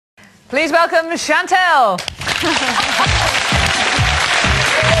Please welcome Chantel.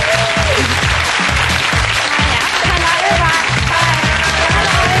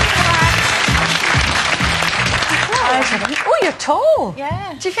 Oh, you're tall.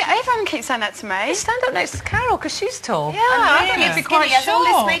 Yeah. Do you think everyone keeps saying that to me? You stand up next to Carol because she's tall. Yeah, I think you'd be quite short.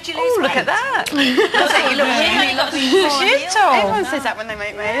 All this made you lose Oh, look weight. at that. You look really lovely. She's tall. Everyone says that when they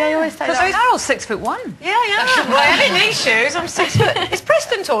meet me. They always say Because that. Carol's 6'1". Yeah, yeah. Well, I in these shoes, I'm 6 foot. Is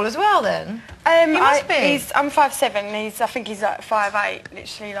Preston tall as well, then? He must be. I'm 5'7". I think he's like 5'8",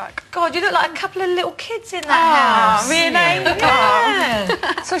 literally like. God, you look like a couple of little kids in that house. Really?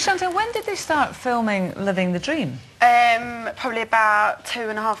 Yeah. So, Chantel, when did they start filming Living the Dream? Probably about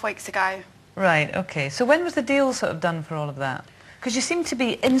 2.5 weeks ago. Right, OK. So when was the deal sort of done for all of that? Because you seem to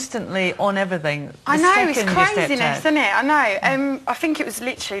be instantly on everything. I know, it's second you stepped craziness, out. isn't it? I know. I think it was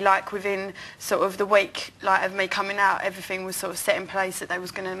literally like within sort of the week like of me coming out, everything was sort of set in place that they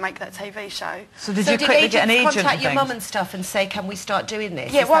was going to make that TV show. So did you quickly get an agent? Contact your and mum things? and stuff and say, can we start doing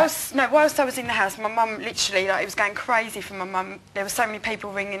this? Yeah, whilst I was in the house, my mum literally, like, it was going crazy for my mum. There were so many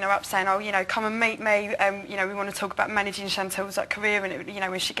people ringing her up saying, oh, you know, come and meet me. You know, we want to talk about managing Chantel's like career and, you know,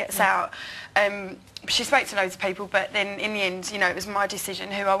 when she gets out. She spoke to loads of people, but then in the end, you know, it was my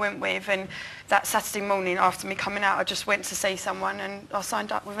decision who I went with. And that Saturday morning after me coming out, I just went to see someone and I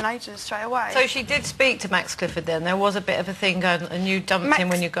signed up with an agent straight away. So she did speak to Max Clifford then. There was a bit of a thing going, and you dumped him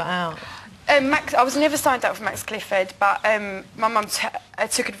when you got out. Max, I was never signed up with Max Clifford, but my mum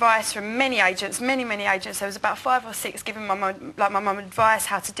took advice from many agents, many agents. There was about 5 or 6 giving my mum advice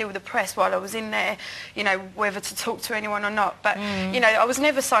how to deal with the press while I was in there, you know, whether to talk to anyone or not. But, you know, I was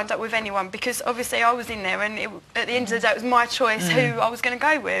never signed up with anyone because obviously I was in there and at the end of the day it was my choice who I was going to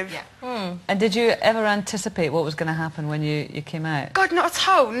go with. Yeah. And did you ever anticipate what was going to happen when you came out? God, not at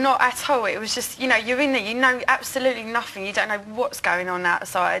all, not at all. It was just, you know, you're in there, you know absolutely nothing. You don't know what's going on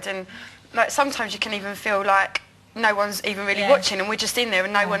outside and... Like, sometimes you can even feel like no one's even really watching and we're just in there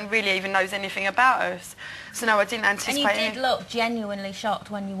and no one really even knows anything about us. So no, I didn't anticipate And you did look genuinely shocked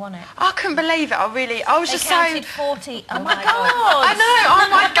when you won it. I couldn't believe it. I was They just counted so... 40. Oh my God! I know, oh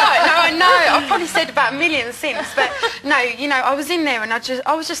my God, no, I know. I've probably said about a million since, but no, you know, I was in there and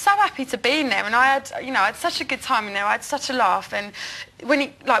I was just so happy to be in there and I had, you know, I had such a good time in there, I had such a laugh and when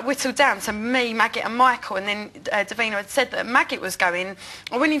it like whittled down to me, Maggot and Michael and then Davina had said that Maggot was going,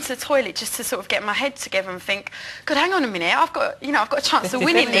 I went into the toilet just to sort of get my head together and think, God, hang on a minute, I've got a chance of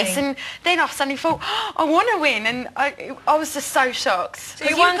winning this and then I suddenly thought, oh, I want to win and I was just so shocked. So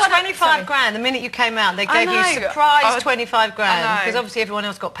you won 25 grand the minute you came out. They gave you surprise 25 grand because obviously everyone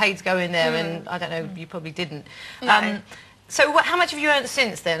else got paid to go in there and I don't know, you probably didn't. No. So how much have you earned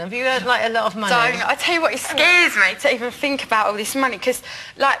since then? Have you earned like a lot of money? I tell you what, it scares me to even think about all this money because,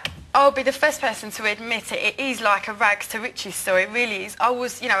 like, I'll be the first person to admit it. It is like a rags to riches story. It really is. I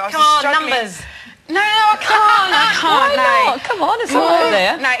was, you know, I was just struggling. Numbers. No, I can't. I can't. Why not? Come on, it's all out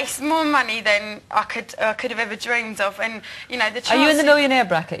there. No, it's more money than I could have ever dreamed of, and you know the. Are you in the millionaire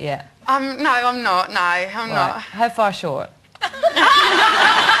bracket yet? No, I'm not. No, I'm not. How far short?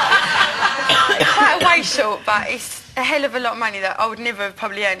 Quite a way short, but it's a hell of a lot of money that I would never have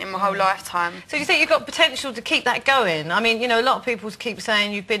probably earned in my whole lifetime. So do you think you've got potential to keep that going? I mean, you know, a lot of people keep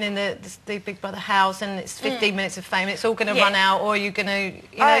saying you've been in the Big Brother house and it's 15 minutes of fame, it's all going to run out, or are you going to,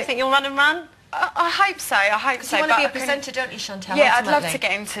 you know, think you'll run and run? I hope so. I hope so. You want to be a presenter, don't you, Chantel? Yeah, I'd love ultimately? to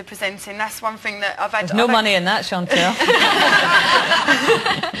get into presenting. That's one thing that I've had. There's no money in that, Chantel.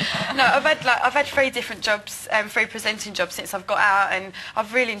 No, I've had 3 different jobs, 3 presenting jobs since I've got out, and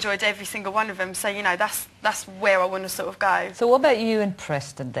I've really enjoyed every single one of them. So you know, that's where I want to sort of go. So what about you and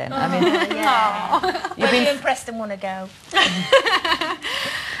Preston then? I mean, Where do you and Preston want to go?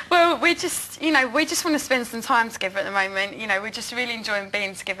 Well, we just want to spend some time together at the moment. You know, we're just really enjoying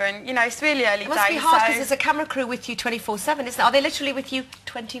being together, and you know, it's really early It days. must be hard because there's a camera crew with you 24/7, isn't it? Are they literally with you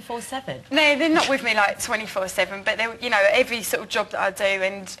 24/7? No, they're not with me like 24/7, but they're, you know, every sort of job that I do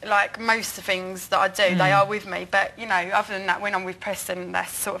and like most of the things that I do, they are with me. But you know, other than that, when I'm with Preston,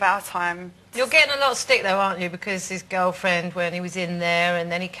 that's sort of our time. You're getting a lot of stick though, aren't you? Because his girlfriend, when he was in there, and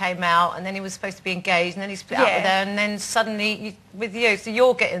then he came out, and then he was supposed to be engaged, and then he split up with her, and then suddenly with you. So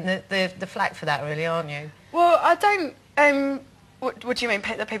you're getting the flack for that, really, aren't you? Well, I don't. What do you mean?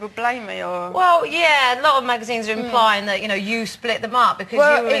 That people blame me, or? Well, yeah, a lot of magazines are implying that, you know, you split them up because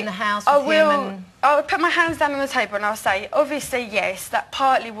you were in the house with him. And I'll put my hands down on the table and I'll say, obviously, yes, that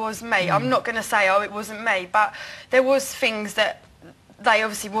partly was me. I'm not going to say, oh, it wasn't me, but there was things that they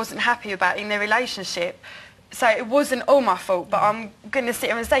obviously wasn't happy about in their relationship. So it wasn't all my fault, but I'm going to sit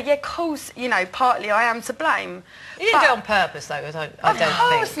here and say, yeah, of course, you know, partly I am to blame. You didn't do it on purpose, though, I don't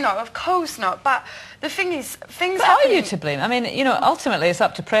think. Of course not. But the thing is, things But happen. are you to blame? I mean, you know, ultimately it's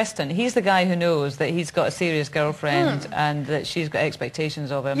up to Preston. He's the guy who knows that he's got a serious girlfriend and that she's got expectations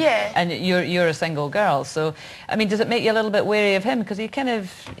of him. Yeah. And you're a single girl. So, I mean, does it make you a little bit wary of him? Because he kind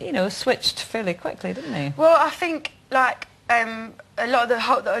of, you know, switched fairly quickly, didn't he? Well, I think, like,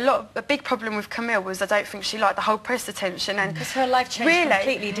 a big problem with Camille was I don't think she liked the whole press attention, and Because her life changed really,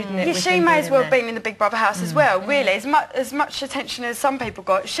 completely, didn't it? Yeah, with she him may being as well in have there? been in the Big Brother house as well. Really, as much attention as some people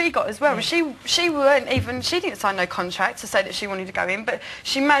got, she got as well. She didn't sign no contract to say that she wanted to go in, but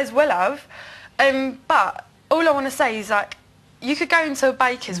she may as well have. But all I want to say is, like, you could go into a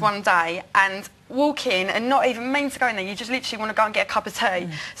baker's one day and walk in and not even mean to go in there. You just literally want to go and get a cup of tea.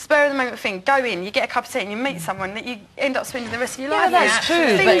 Spur of the moment thing, go in, you get a cup of tea and you meet someone that you end up spending the rest of your life with. that's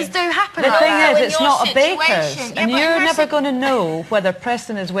true, Things but do happen The like thing that. is, in it's your not a baker's, situation- Yeah, and but in you're your never going to know whether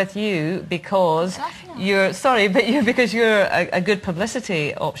Preston is with you because you're because you're a good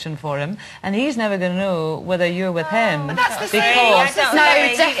publicity option for him, and he's never going to know whether you're with him. But that's the thing. because No,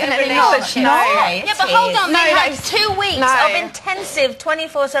 definitely not. Yeah, but hold on, they had that's- 2 weeks No. of intensive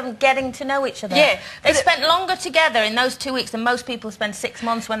 24/7 getting to know each other. Yeah, They but spent longer together in those 2 weeks than most people spend 6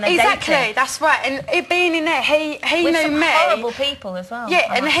 months when they Exactly, dated. that's right. And it being in there, he With knew some me. horrible people as well. Yeah,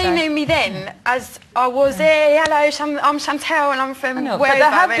 I and must he say. knew me then as I was, hey, hello, I'm Chantel and I'm from No, but wherever.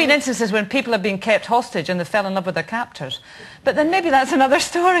 there have and- been instances when people have been kept hostage and they fell in love with their captors. But then maybe that's another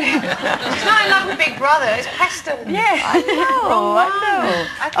story. He's not in love with Big Brother, it's Preston. Yeah, I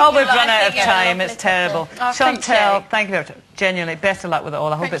know. Oh, we've run out of time. It's terrible. Oh, thank Chantel, you. thank you very much. Genuinely, best of luck with it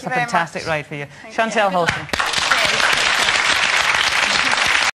all. I hope Thank it's a you very fantastic much. ride for you. Thank Chantel you. Holston.